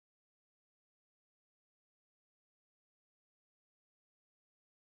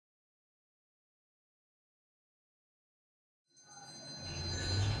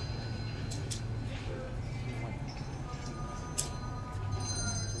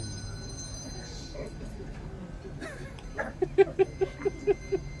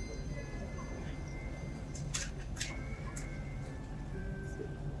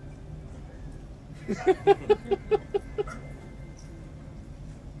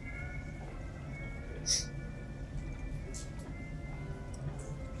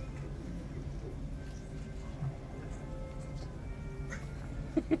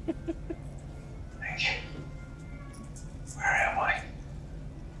Where am I?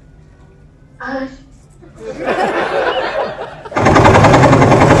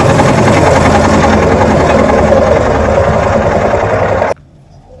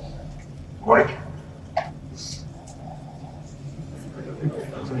 Mike?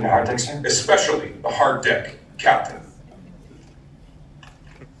 The hard deck, sir? Especially the hard deck, Captain.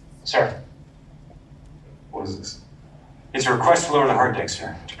 Sir. What is this? It's a request to lower the hard deck,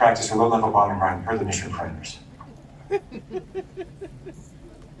 sir, to practice a low-level bombing run per the mission parameters.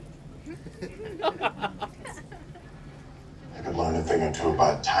 I could learn a thing or two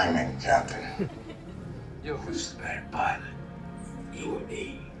about timing, Captain. Yo, who's the better pilot? You or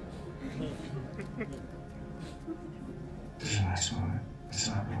me? This is a nice moment. It's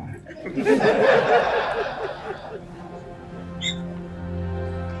not really.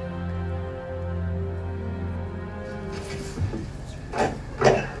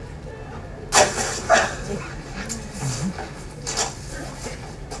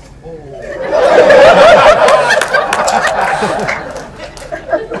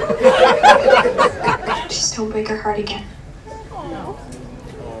 Just don't break her heart again.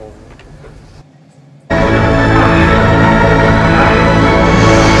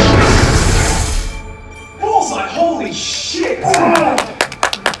 Bullseye! Holy shit!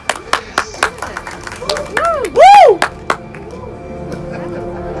 Woo!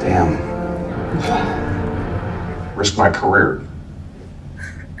 Damn. Risked my career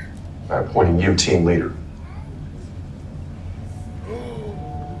by appointing you team leader.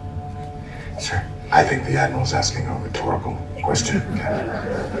 Sir. I think the Admiral's asking a rhetorical question.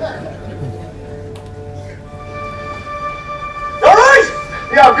 All right!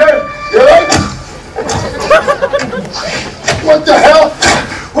 Yeah, I'm good. You all right? What the hell?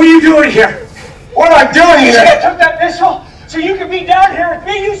 What are you doing here? What am I doing here? You took that missile so you could be down here with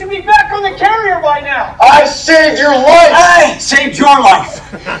me. You should be back on the carrier by now. I saved your life! I saved your life.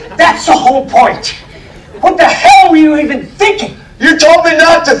 That's the whole point. What the hell were you even thinking? You told me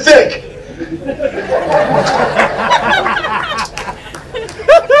not to think!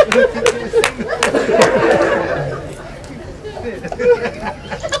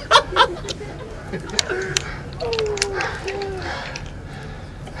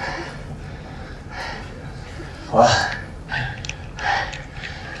 Well,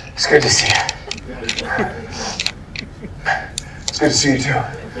 it's good to see you. It's good to see you too.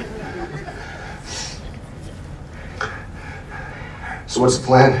 So what's the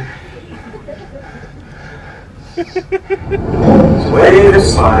plan? Way to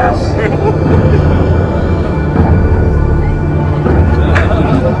smile.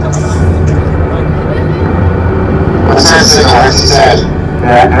 What's that signal? What's he said? No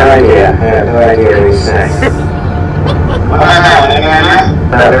idea. I have no idea what he's saying. What am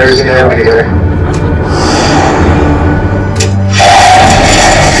I? There's an elevator.